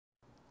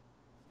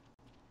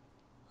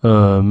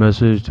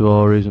Message to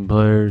all recent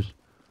players.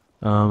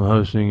 I'm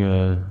hosting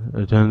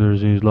a Tender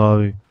Disease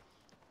lobby,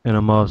 and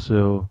I'm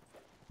also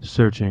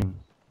searching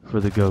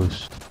for the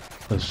ghost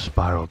of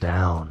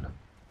Spiraldown.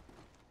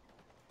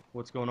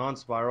 What's going on,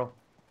 Spiral?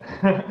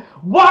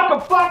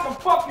 Waka flocka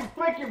fucking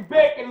flick your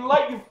back and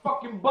light your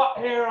fucking butt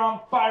hair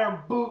on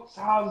fire, Boots.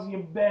 How's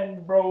you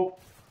been, bro?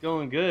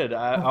 Going good.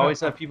 I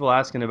always have people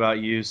asking about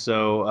you,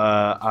 so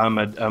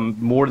I'm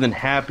more than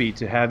happy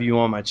to have you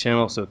on my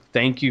channel. So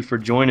thank you for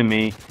joining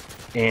me.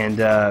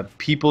 And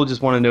people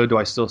just want to know: do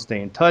I still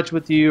stay in touch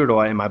with you,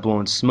 or am I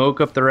blowing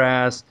smoke up their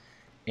ass?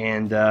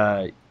 And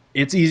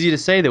it's easy to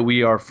say that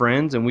we are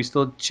friends, and we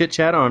still chit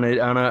chat on it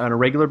on a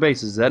regular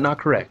basis. Is that not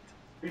correct?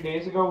 3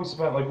 days ago, we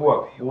spent like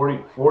what,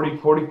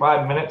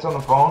 45 minutes on the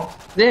phone?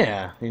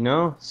 Yeah, you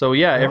know. So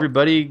yeah,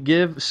 everybody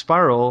give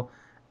Spiral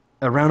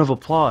a round of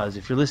applause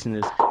if you're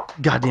listening to this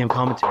goddamn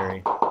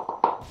commentary.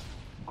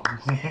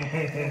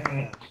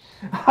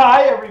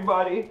 Hi,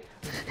 everybody.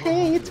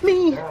 Hey, it's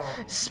me,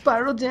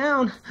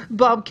 Spiraldown,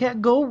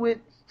 Bobcat Goldwit.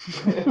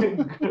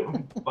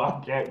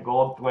 Bobcat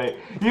Goldthwait.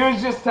 He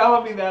was just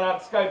telling me that on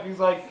Skype. He's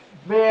like,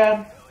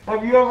 man,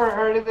 have you ever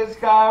heard of this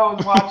guy? I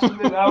was watching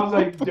this. I was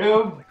like,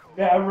 dude,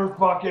 never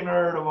fucking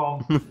heard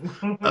of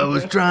him. I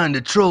was trying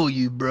to troll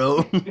you,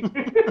 bro.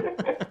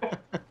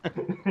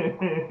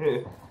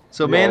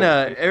 So man,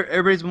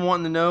 everybody's been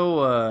wanting to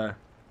know.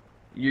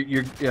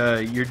 You're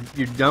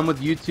done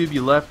with YouTube.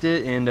 You left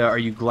it, and are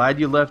you glad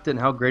you left it? And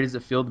how great does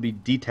it feel to be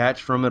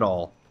detached from it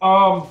all?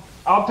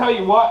 I'll tell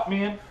you what,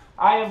 man.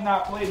 I have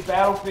not played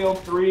Battlefield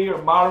 3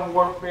 or Modern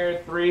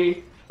Warfare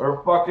 3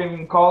 or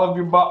fucking Call of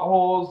Your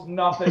Buttholes.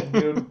 Nothing,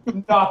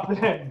 dude.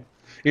 Nothing.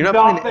 You're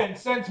not Nothing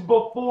since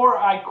before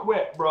I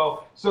quit,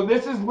 bro. So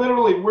this is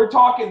literally, we're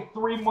talking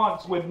 3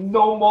 months with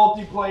no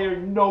multiplayer,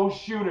 no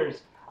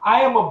shooters.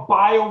 I am a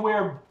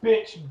BioWare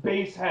bitch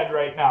basehead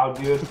right now,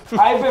 dude.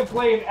 I've been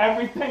playing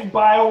everything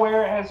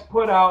BioWare has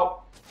put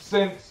out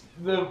since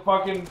the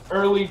fucking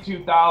early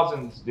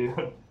 2000s,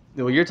 dude.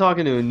 Well, you're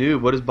talking to a noob.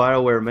 What does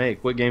BioWare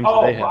make? What games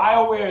do they have?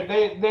 BioWare,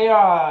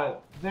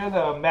 they're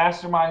the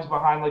masterminds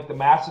behind like the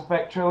Mass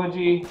Effect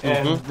trilogy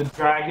and the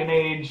Dragon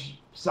Age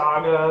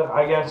saga,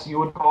 I guess you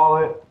would call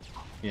it.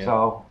 Yeah.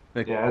 So,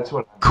 yeah, that's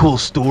what. Cool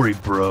story,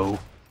 bro.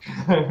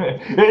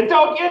 It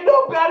don't get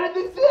no better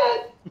than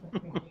that.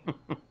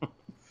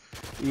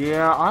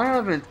 Yeah, I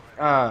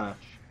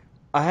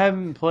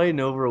haven't played in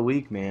over a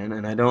week, man,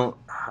 and I don't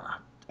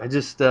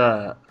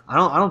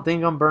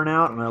think I'm burnt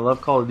out, and I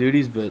love Call of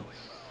Duties, but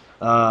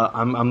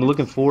I'm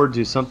looking forward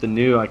to something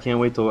new. I can't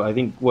wait till, I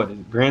think,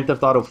 Grand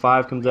Theft Auto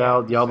 5 comes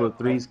out, Diablo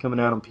 3 is coming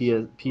out on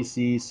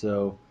PC,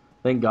 so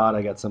thank God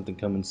I got something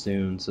coming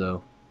soon.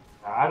 So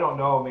I don't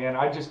know, man.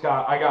 I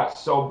got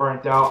so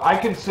burnt out. I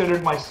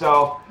considered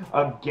myself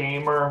a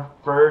gamer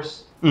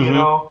first, you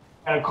know,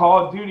 and a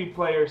Call of Duty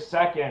player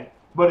second.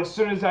 But as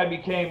soon as I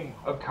became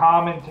a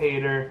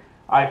commentator,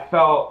 I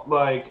felt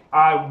like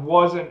I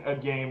wasn't a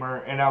gamer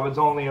and I was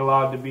only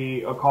allowed to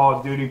be a Call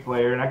of Duty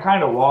player, and I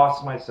kind of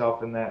lost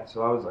myself in that.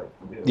 So I was like,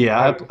 dude,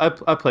 yeah,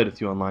 I played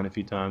with you online a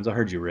few times. I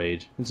heard you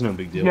rage. It's no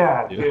big deal.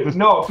 Yeah, dude.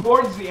 No,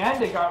 towards the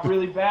end it got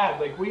really bad.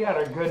 Like, we had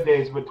our good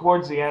days, but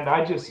towards the end,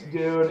 I just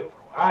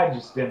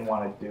didn't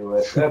want to do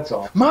it. That's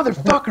all.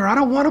 Motherfucker, I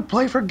don't want to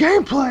play for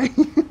gameplay.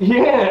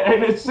 Yeah,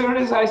 and as soon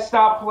as I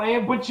stopped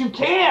playing, but you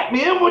can't,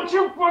 man. What's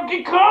your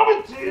fucking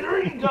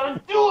commentator? You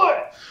gotta do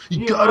it.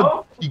 You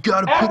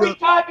gotta every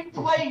time you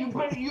play,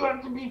 you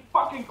have to be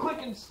fucking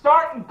clicking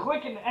start and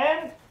clicking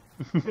end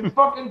and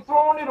fucking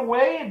throwing it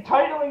away and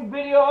titling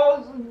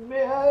videos, and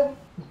man,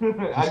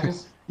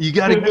 you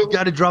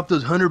gotta drop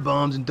those 100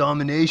 bombs in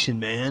domination,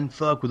 man.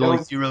 Fuck, with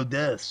only 0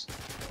 deaths.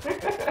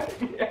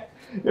 Yeah.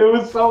 It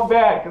was so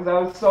bad because I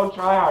was so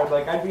tryhard.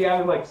 Like, I'd be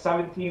having like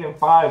 17 and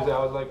 5s, and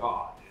I was like,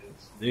 oh,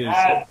 dude, it's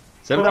bad.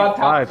 17 and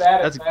 5.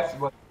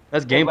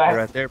 That's gameplay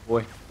right there,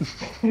 boy.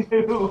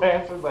 It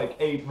lasted like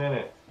 8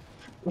 minutes.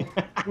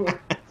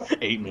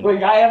 8 minutes.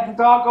 Like, I have to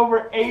talk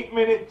over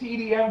 8-minute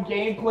TDM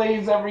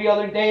gameplays every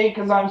other day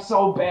because I'm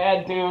so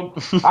bad, dude.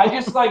 I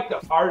just like the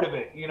art of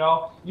it, you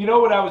know? You know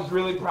what I was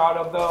really proud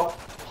of, though?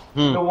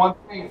 The one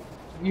thing,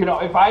 you know,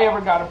 if I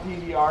ever got a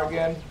PVR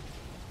again,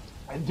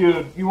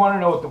 dude, you want to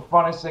know what the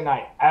funnest thing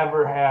I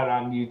ever had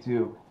on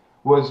YouTube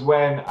was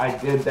when I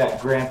did that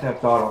Grand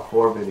Theft Auto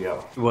 4 video.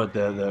 What,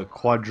 the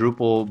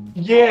quadruple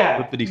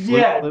flippity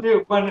flip clip?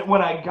 Dude,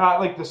 when I got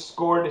like the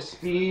score to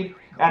speed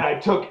and I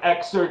took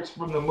excerpts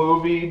from the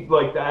movie,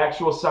 like the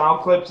actual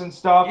sound clips and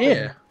stuff.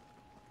 Yeah.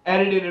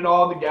 And edited it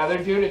all together,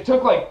 dude. It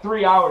took like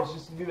 3 hours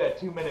just to do that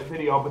 2-minute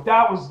video, but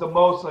that was the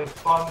most like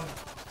fun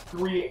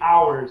 3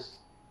 hours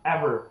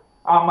ever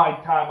on my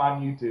time on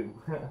YouTube.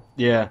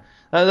 Yeah.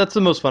 That's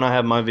the most fun I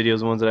have in my videos,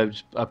 the ones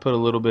that I put a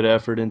little bit of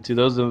effort into.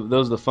 Those are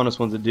the funnest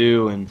ones to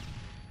do, and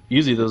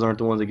usually those aren't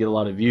the ones that get a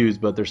lot of views,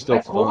 but they're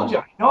still fun.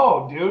 I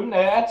know, dude.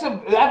 That's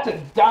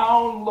a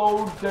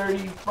download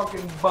dirty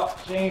fucking butt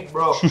shame,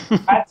 bro.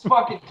 That's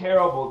fucking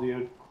terrible,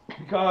 dude.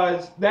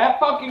 Because that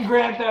fucking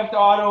Grand Theft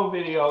Auto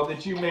video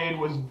that you made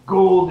was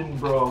golden,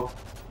 bro.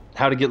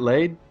 How to get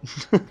laid?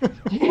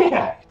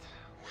 Yeah.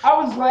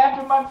 I was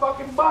laughing my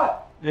fucking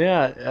butt.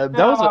 Yeah,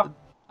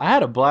 I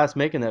had a blast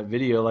making that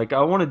video. Like,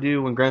 I want to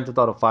do when Grand Theft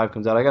Auto 5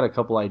 comes out. I got a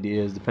couple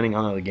ideas depending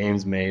on how the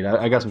game's made.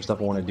 I got some stuff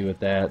I want to do with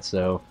that.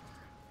 So,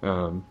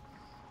 um,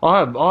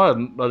 I'll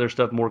have other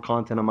stuff, more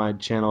content on my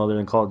channel other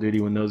than Call of Duty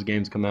when those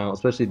games come out,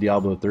 especially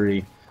Diablo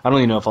 3. I don't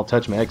even know if I'll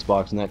touch my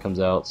Xbox when that comes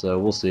out. So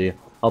we'll see.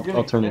 I'll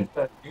turn in.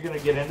 You're gonna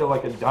get into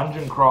like a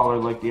dungeon crawler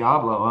like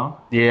Diablo,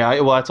 huh?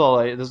 Yeah, well, that's all.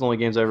 Those are the only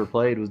games I ever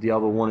played was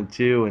Diablo 1 and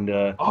 2, and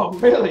Oh,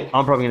 really?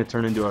 I'm probably gonna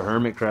turn into a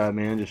hermit crab,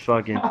 man. Just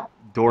fucking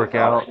dork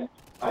out.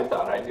 I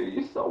thought I knew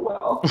you so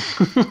well.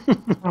 You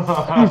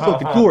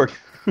fucking dork.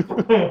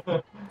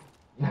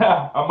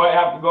 Yeah, I might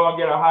have to go and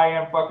get a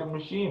high-end fucking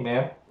machine,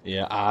 man.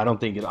 Yeah, I don't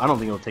think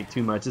it'll take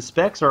too much. The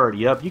specs are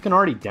already up. You can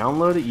already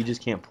download it. You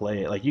just can't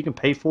play it. Like, you can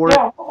pay for it.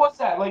 Yeah, what was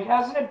that? Like,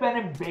 hasn't it been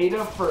in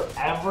beta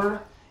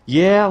forever?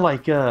 Yeah,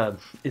 like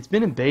it's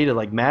been in beta.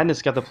 Like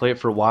Madness got to play it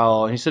for a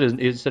while, and he said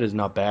it's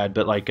not bad.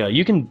 But like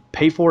you can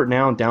pay for it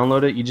now and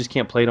download it. You just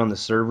can't play it on the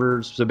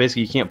servers. So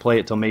basically, you can't play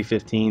it till May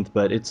 15th.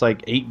 But it's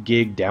like 8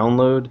 gig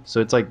download.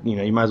 So it's like, you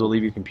know, you might as well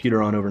leave your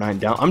computer on overnight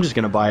and down. I'm just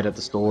gonna buy it at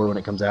the store when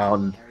it comes out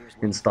and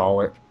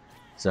install it.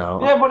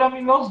 So yeah, but I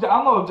mean, those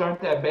downloads aren't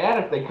that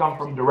bad if they come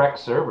from direct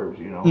servers,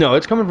 you know. No,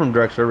 it's coming from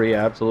direct server.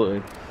 Yeah,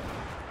 absolutely.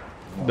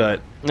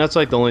 But that's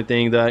like the only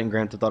thing that in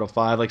Grand Theft Auto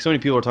 5. Like, so many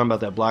people are talking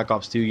about that Black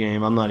Ops 2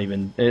 game. It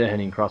hadn't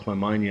even crossed my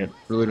mind yet.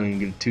 Really don't even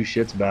give two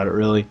shits about it,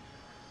 really.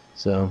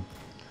 So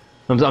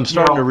I'm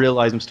starting to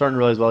realize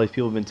all these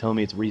people have been telling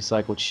me it's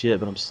recycled shit,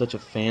 but I'm such a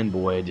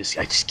fanboy.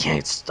 I just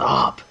can't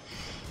stop.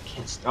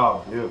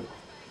 Oh, dude.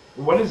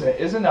 What is it?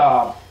 Isn't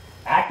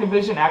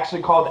Activision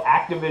actually called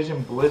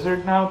Activision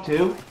Blizzard now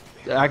too?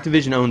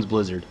 Activision owns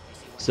Blizzard,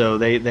 so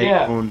they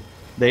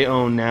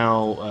own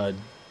now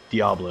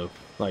Diablo.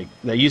 Like,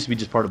 they used to be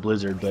just part of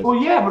Blizzard, but... Well,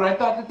 yeah, but I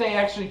thought that they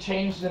actually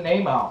changed the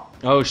name out.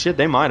 Oh, shit,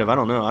 they might have. I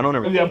don't know. I don't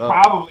ever... Yeah,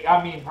 probably.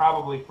 I mean,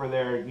 probably for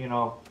their, you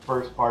know,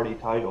 first-party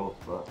titles.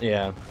 But...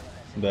 Yeah,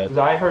 but... 'Cause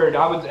I heard,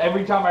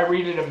 every time I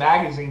read it in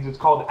magazines, it's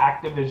called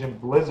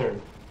Activision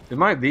Blizzard. It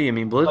might be. I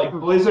mean, Blizzard...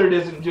 Like, Blizzard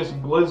isn't just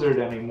Blizzard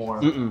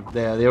anymore.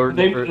 Yeah,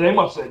 they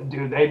must have...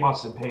 Dude, they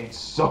must have paid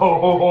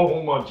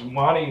so much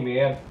money,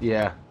 man.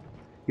 Yeah.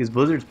 Because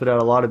Blizzard's put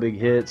out a lot of big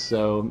hits,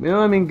 so, you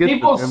know, I mean, good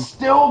People for them.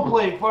 still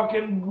play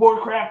fucking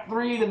Warcraft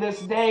 3 to this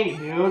day,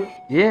 dude.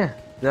 Yeah.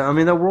 I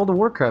mean, that World of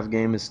Warcraft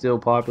game is still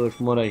popular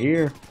from what I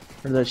hear.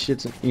 Or that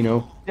shit's, you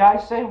know... Did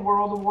I say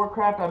World of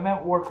Warcraft? I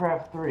meant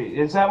Warcraft 3.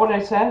 Is that what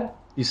I said?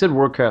 You said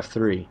Warcraft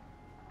 3.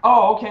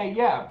 Oh, okay,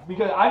 yeah.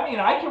 Because, I mean,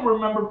 I can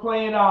remember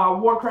playing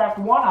Warcraft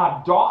 1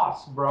 on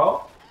DOS,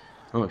 bro.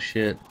 Oh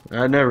shit!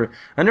 I never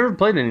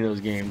played any of those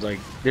games. Like,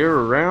 they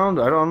were around.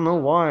 I don't know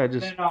why. I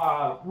just. And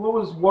what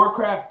was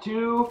Warcraft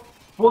 2?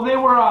 Well, they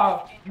were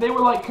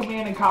like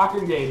Command and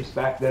Conquer games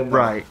back then. Though.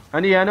 Right. I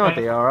know what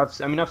they are. I've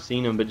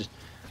seen them, but just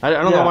I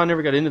don't know why I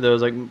never got into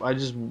those. Like, I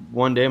just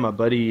one day my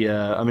buddy.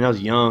 I was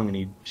young, and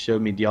he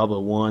showed me Diablo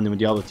 1. Then when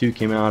Diablo 2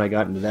 came out, I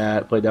got into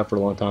that. Played that for a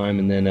long time,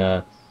 and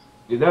then.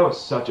 Dude, that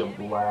was such a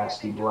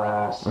blasty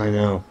blast. I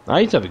know. I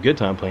used to have a good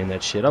time playing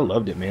that shit. I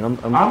loved it, man.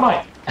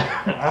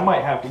 I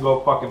might have to go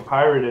fucking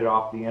pirate it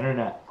off the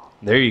internet.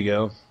 There you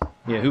go.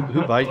 Yeah,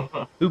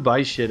 who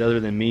buys shit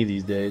other than me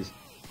these days?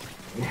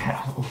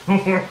 Yeah.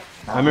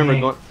 I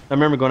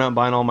remember going out and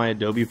buying all my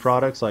Adobe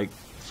products like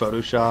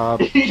Photoshop.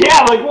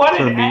 Yeah, like what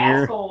Premiere.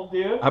 an asshole,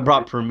 dude. I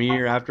brought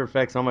Premiere, After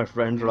Effects. All my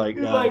friends were like,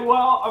 he's like,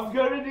 well, I'm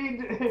gonna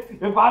need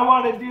if I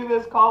want to do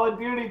this Call of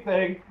Duty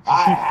thing,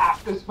 I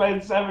have to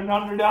spend $700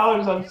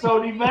 on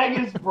Sony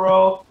Vegas,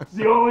 bro. It's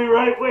the only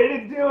right way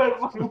to do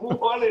it.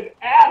 What an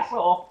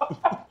asshole.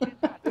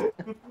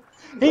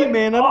 Hey,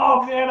 man.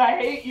 Oh, man, I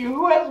hate you.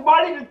 Who has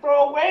money to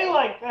throw away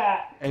like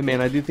that? Hey,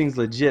 man, I do things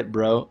legit,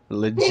 bro.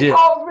 Legit. He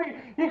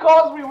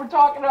calls me. We're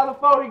talking on the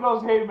phone. He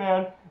goes, hey,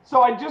 man.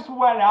 So I just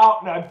went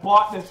out and I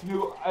bought this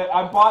new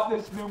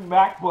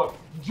MacBook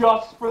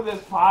just for this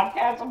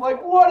podcast. I'm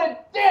like, what a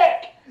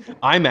dick!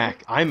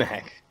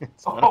 iMac.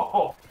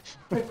 Oh,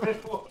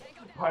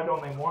 I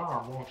don't anymore.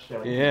 I won't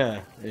show you.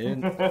 Yeah.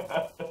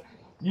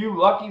 You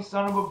lucky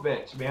son of a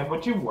bitch, man.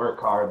 But you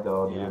work hard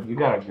though, dude. Yeah. You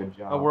got a good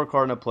job. I work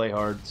hard and I play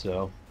hard,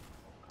 so.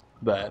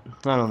 But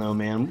I don't know,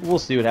 man. We'll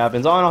see what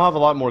happens. I'll have a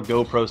lot more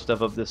GoPro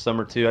stuff up this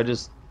summer too. I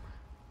just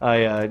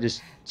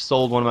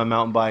sold one of my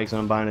mountain bikes and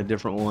I'm buying a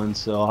different one,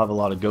 so I'll have a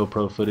lot of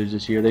GoPro footage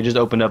this year. They just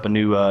opened up a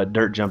new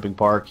dirt jumping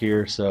park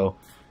here, so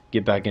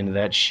get back into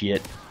that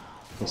shit.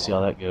 We'll see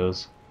how that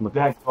goes.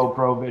 That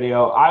GoPro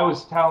video. I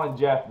was telling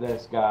Jeff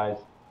this, guys,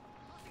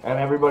 and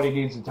everybody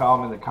needs to tell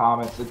him in the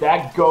comments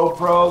that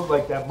GoPro,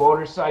 like that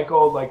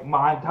motorcycle, like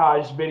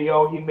montage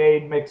video he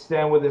made mixed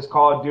in with his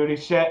Call of Duty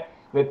shit,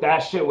 that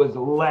shit was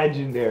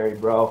legendary,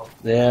 bro.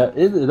 Yeah,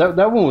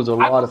 that one was a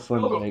lot of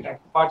fun to make.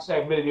 Watch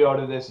that video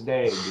to this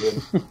day,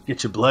 dude.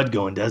 Get your blood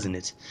going, doesn't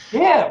it?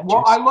 Yeah,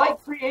 well, I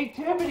like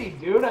creativity,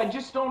 dude. I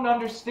just don't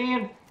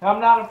understand. I'm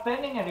not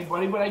offending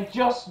anybody, but I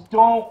just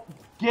don't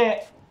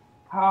get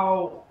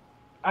how...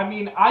 I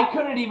mean, I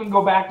couldn't even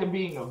go back to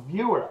being a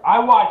viewer. I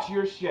watch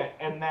your shit,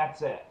 and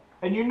that's it.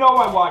 And you know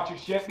I watch your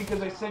shit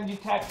because I send you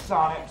texts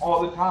on it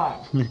all the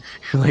time.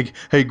 You're like,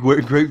 hey,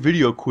 great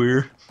video,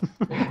 queer.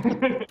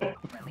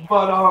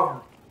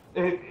 But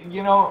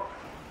you know,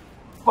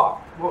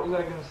 fuck. What was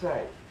I gonna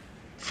say?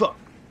 Fuck.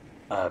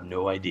 I have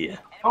no idea.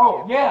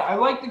 Oh yeah, I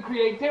like the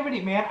creativity,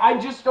 man. I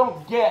just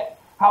don't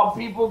get how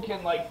people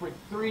can like for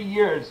 3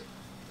 years,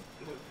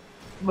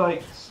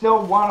 like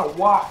still want to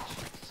watch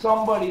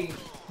somebody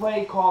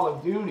play Call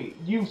of Duty.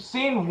 You've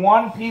seen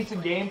one piece of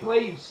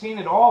gameplay, you've seen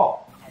it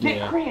all.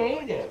 Get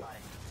creative.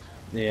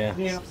 Yeah.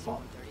 You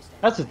know?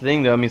 That's the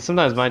thing, though. I mean,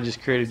 sometimes my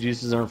just creative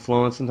juices aren't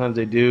flowing. Sometimes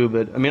they do,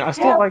 but I mean, I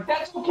still like.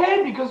 That's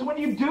okay because when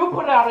you do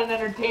put out an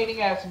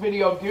entertaining ass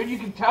video, dude, you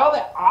can tell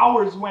that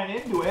hours went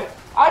into it.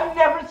 I've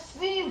never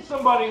seen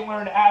somebody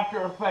learn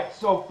After Effects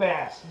so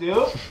fast,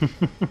 dude.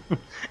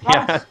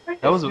 Yeah,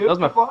 that was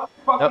my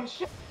fucking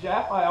shit,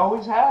 Jeff. I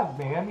always have,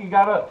 man. You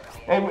gotta,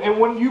 and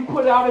when you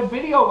put out a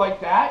video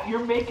like that,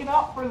 you're making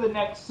up for the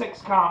next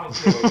 6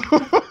 commentaries.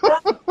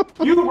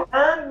 You've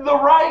earned the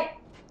right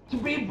to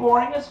be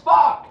boring as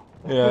fuck.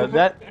 Yeah,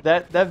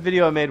 that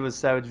video I made with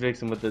Savage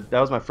Vixen that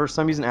was my first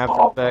time using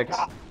After Effects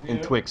in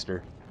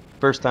Twixter,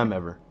 first time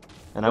ever,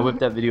 and I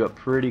whipped that video up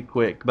pretty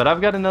quick. But I've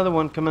got another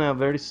one coming out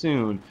very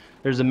soon.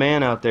 There's a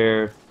man out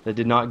there that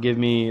did not give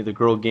me the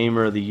Girl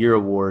Gamer of the Year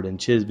award, and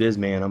Chiz Biz,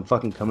 man, I'm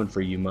fucking coming for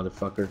you,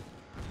 motherfucker.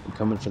 I'm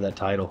coming for that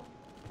title.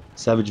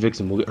 Savage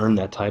Vixen will earn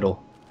that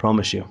title,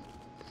 promise you.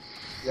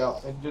 Yeah,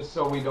 and just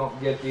so we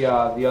don't get the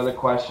other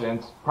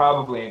questions,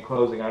 probably in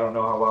closing, I don't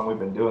know how long we've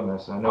been doing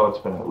this. I know it's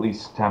been at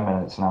least 10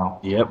 minutes now.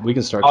 Yep, we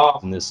can start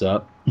closing this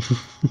up.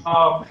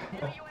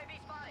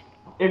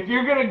 If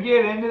you're going to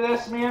get into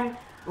this, man,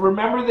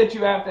 remember that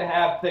you have to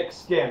have thick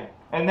skin.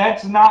 And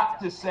that's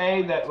not to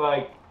say that,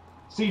 like,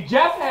 see,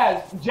 Jeff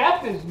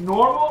is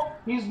normal.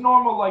 He's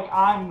normal like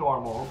I'm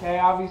normal, okay?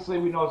 Obviously,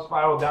 we know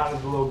Spiraldown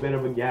is a little bit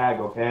of a gag,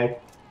 okay?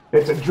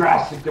 It's a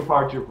drastic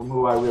departure from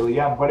who I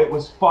really am, but it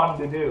was fun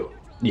to do.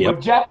 Yep.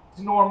 But Jeff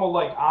is normal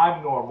like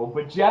I'm normal,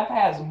 but Jeff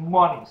has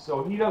money,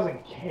 so he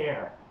doesn't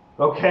care,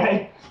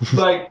 okay?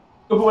 Like,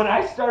 when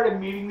I started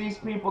meeting these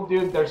people,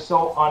 dude, they're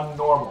so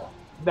unnormal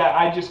that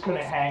I just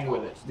couldn't hang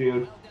with it,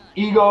 dude.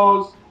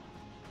 Egos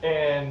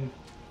and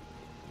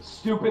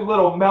stupid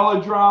little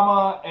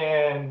melodrama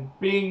and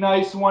being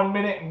nice 1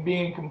 minute and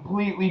being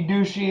completely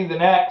douchey the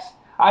next.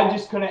 I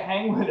just couldn't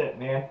hang with it,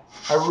 man.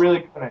 I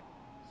really couldn't.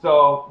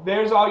 So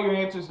there's all your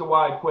answers to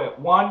why I quit.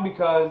 1,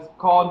 because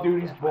Call of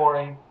Duty's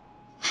boring.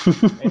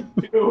 And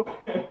 2,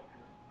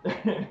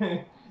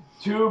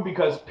 2,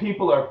 because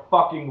people are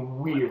fucking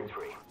weird.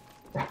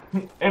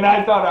 And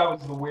I thought I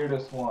was the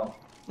weirdest one.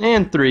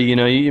 And 3, you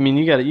know,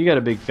 you got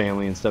a big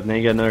family and stuff. Now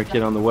you got another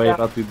kid on the way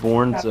about to be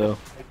born, so.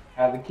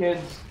 The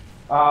kids,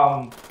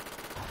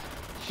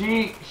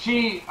 she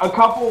a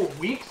couple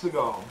weeks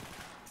ago.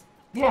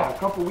 Yeah, a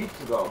couple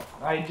weeks ago.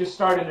 I just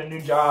started a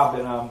new job,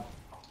 and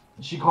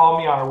she called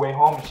me on her way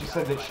home, and she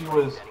said that she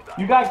was.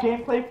 You got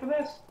gameplay for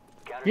this?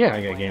 Yeah,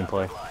 I got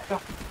gameplay.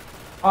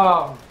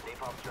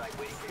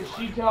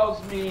 She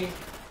tells me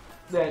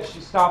that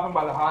she's stopping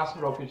by the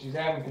hospital because she's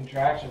having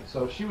contractions.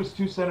 So she was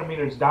 2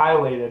 centimeters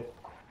dilated,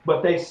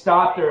 but they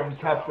stopped her and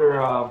kept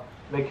her.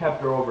 They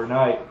kept her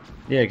overnight.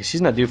 Yeah, because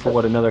she's not due for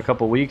what, another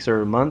couple weeks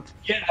or a month?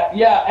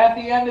 Yeah, at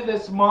the end of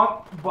this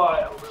month.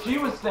 But she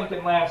was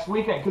thinking last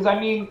weekend because I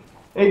mean.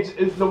 It's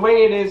the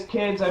way it is,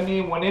 kids. I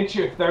mean, when it's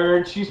your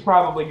 3rd, she's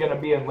probably going to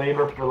be in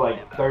labor for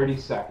like 30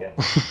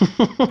 seconds.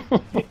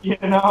 You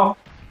know?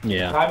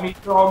 Yeah. I mean,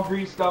 you're all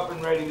greased up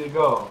and ready to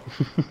go.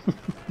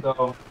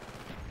 So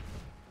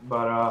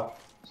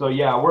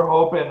yeah, we're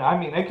hoping. I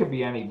mean, it could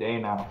be any day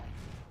now.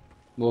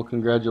 Well,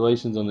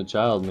 congratulations on the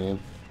child, man.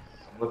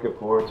 Looking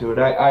forward to it.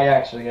 I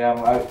actually am.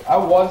 I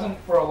wasn't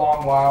for a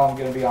long while. I'm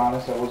going to be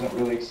honest. I wasn't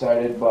really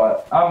excited,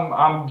 but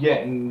I'm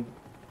getting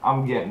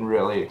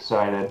really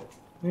excited.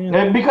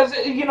 And because,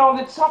 you know,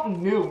 it's something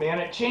new, man.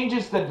 It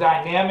changes the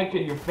dynamic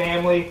of your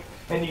family,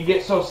 and you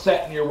get so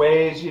set in your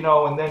ways, you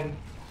know, and then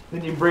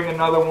you bring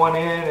another one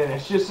in, and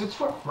it's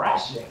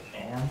refreshing,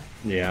 man.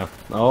 Yeah.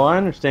 Oh, I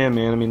understand,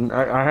 man. I mean,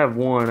 I have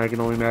 1. I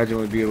can only imagine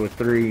what would be with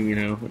 3, you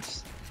know.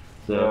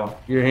 So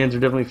your hands are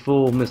definitely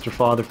full, Mr.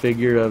 Father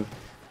Figure of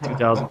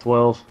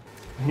 2012.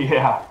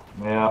 Yeah.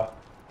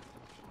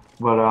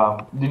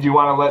 But did you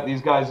want to let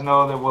these guys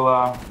know that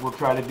we'll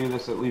try to do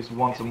this at least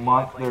once a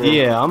month?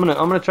 Yeah, I'm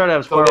gonna try to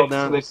have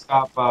Spiraldown. So they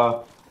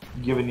stop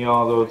giving you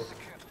all those.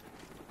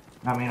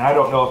 I mean, I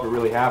don't know if it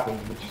really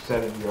happens, but you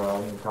said in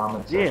your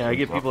comments. Yeah, I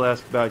get people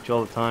ask about you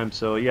all the time.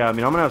 So yeah, I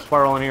mean, I'm gonna have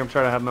Spiral on here. I'm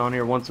trying to have him on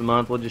here once a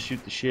month. We'll just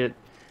shoot the shit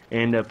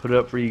and put it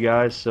up for you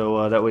guys,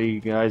 so that way you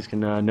guys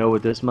can know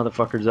what this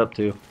motherfucker's up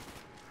to.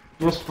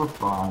 Just for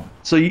fun.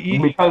 So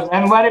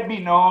and let it be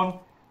known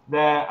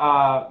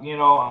that, you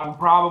know, I'm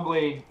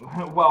probably,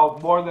 well,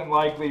 more than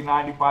likely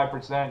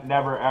 95%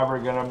 never ever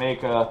going to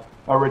make a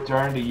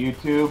return to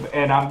YouTube.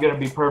 And I'm going to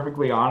be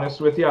perfectly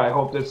honest with you. I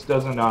hope this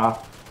doesn't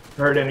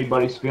hurt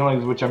anybody's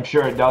feelings, which I'm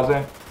sure it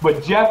doesn't.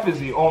 But Jeff is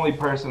the only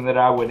person that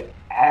I would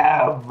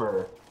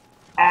ever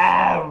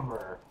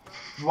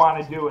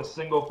want to do a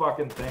single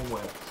fucking thing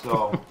with.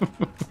 So,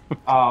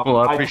 Well,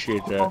 I appreciate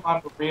talk that. to him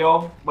on the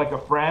real, like a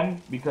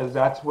friend, because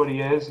that's what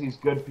he is. He's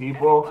good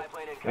people,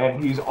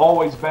 and he's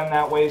always been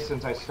that way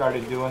since I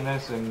started doing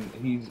this. And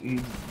he's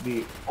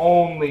the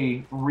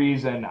only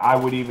reason I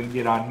would even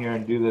get on here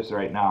and do this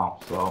right now.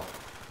 So.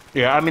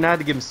 Yeah, I mean, I had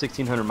to give him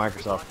 1,600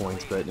 Microsoft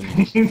points, but I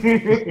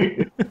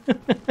mean,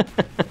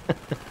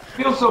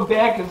 I feel so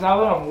bad because now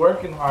that I'm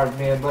working hard,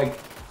 man, like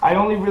I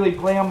only really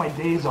play on my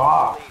days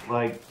off.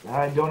 Like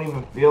I don't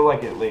even feel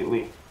like it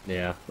lately.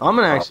 yeah, I'm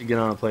gonna actually get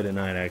on and play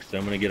tonight. Actually,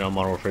 I'm gonna get on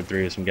Modern Warfare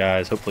 3 with some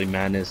guys. Hopefully,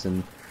 Madness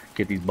and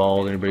get these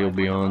balls. Everybody will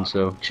be on.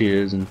 So,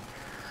 cheers and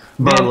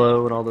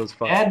Burlow and all those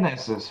fucks.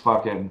 Madness is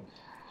fucking.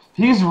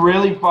 He's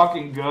really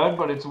fucking good,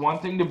 but it's one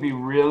thing to be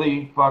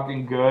really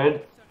fucking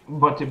good,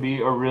 but to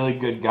be a really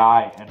good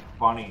guy and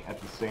funny at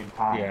the same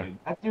time. Yeah. Dude.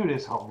 That dude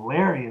is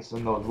hilarious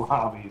in those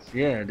lobbies.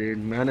 Yeah, dude,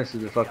 Madness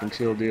is a fucking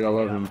chill dude. I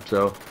love him.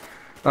 So,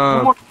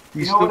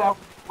 You know what I was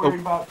worried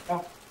about?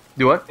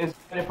 Do what? Is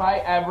that if I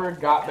ever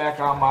got back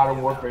on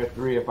Modern Warfare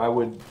 3, if I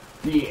would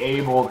be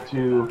able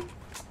to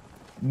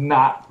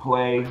not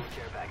play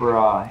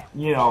for,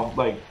 you know,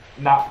 like,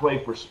 not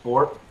play for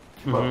sport,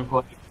 but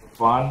play for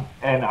fun,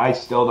 and I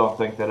still don't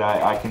think that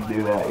I can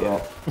do that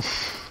yet.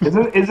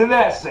 Isn't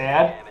that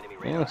sad?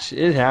 Yeah,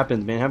 it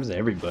happens, man. It happens to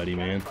everybody,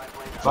 man.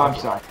 Oh, I'm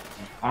sorry.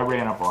 I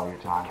ran up all your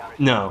time.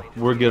 No,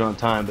 we're good on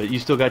time, but you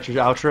still got your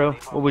outro?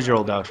 What was your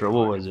old outro?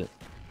 What was it?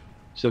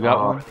 Still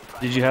got one?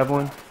 Did you have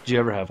one? Did you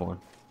ever have one?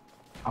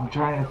 I'm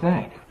trying to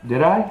think.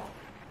 Did I?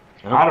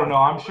 Nope. I don't know.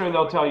 I'm sure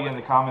they'll tell you in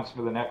the comments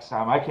for the next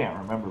time. I can't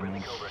remember,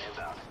 man.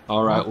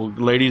 All right. Well,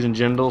 ladies and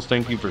gentles,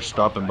 thank you for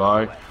stopping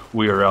by.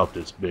 We are out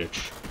this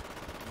bitch.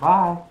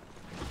 Bye.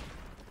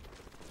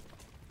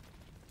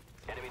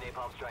 Enemy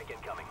napalm strike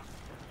incoming.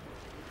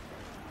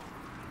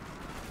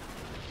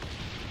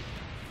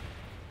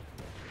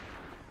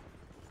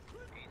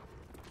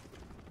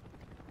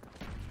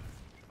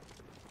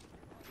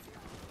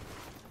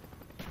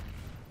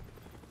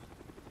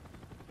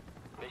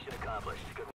 Mission accomplished. Good